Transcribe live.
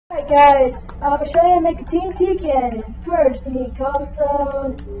Alright guys, I'm going to show you how to make a TNT cannon. First you need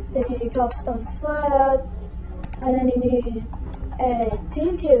cobblestone, then you need cobblestone slab, and then you need a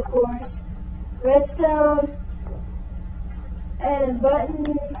TNT of course, redstone, and a button,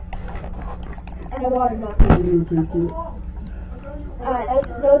 and a water bucket. Alright,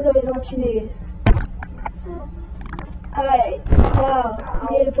 those are what you need. Alright, now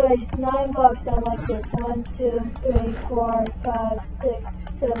you need to place 9 blocks down like this. 1, 2, 3, 4, 5, 6,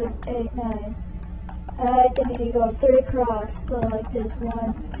 7, 8, 9. Alright, then you need to go 3 across. So like this.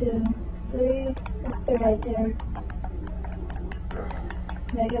 1, 2, 3. That's 3 right there.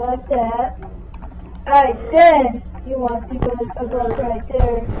 Make it like that. Alright, then you want to put a block right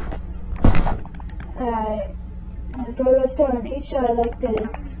there. Alright. And throw a stone on each side like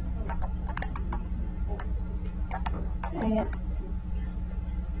this. Hang it.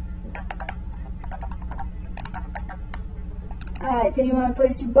 Alright, then you want to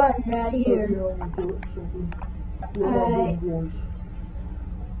place your button right here. Alright.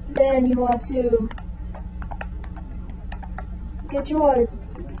 Then you want to get your water.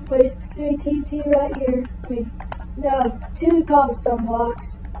 Place 3 TNT right here. No, 2 cobblestone blocks.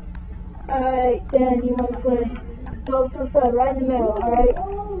 Alright, then you want to place cobblestone slab right in the middle, alright?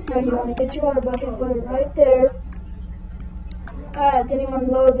 So you want to get your water bucket and put it right there. Alright, then you want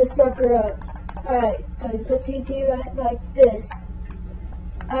to load this sucker up. Alright, so you put TNT right like this.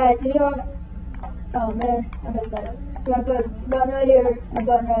 Alright, then you want to... Oh man, I messed that up. You want to put a button right here and a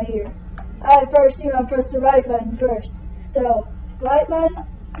button right here. Alright, first you want to press the right button first. So, right button,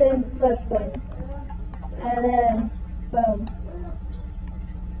 then left button. And then, boom.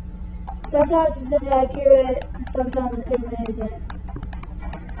 Sometimes it's inaccurate, sometimes it isn't.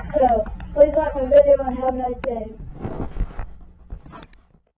 So, please like my video and have a nice day.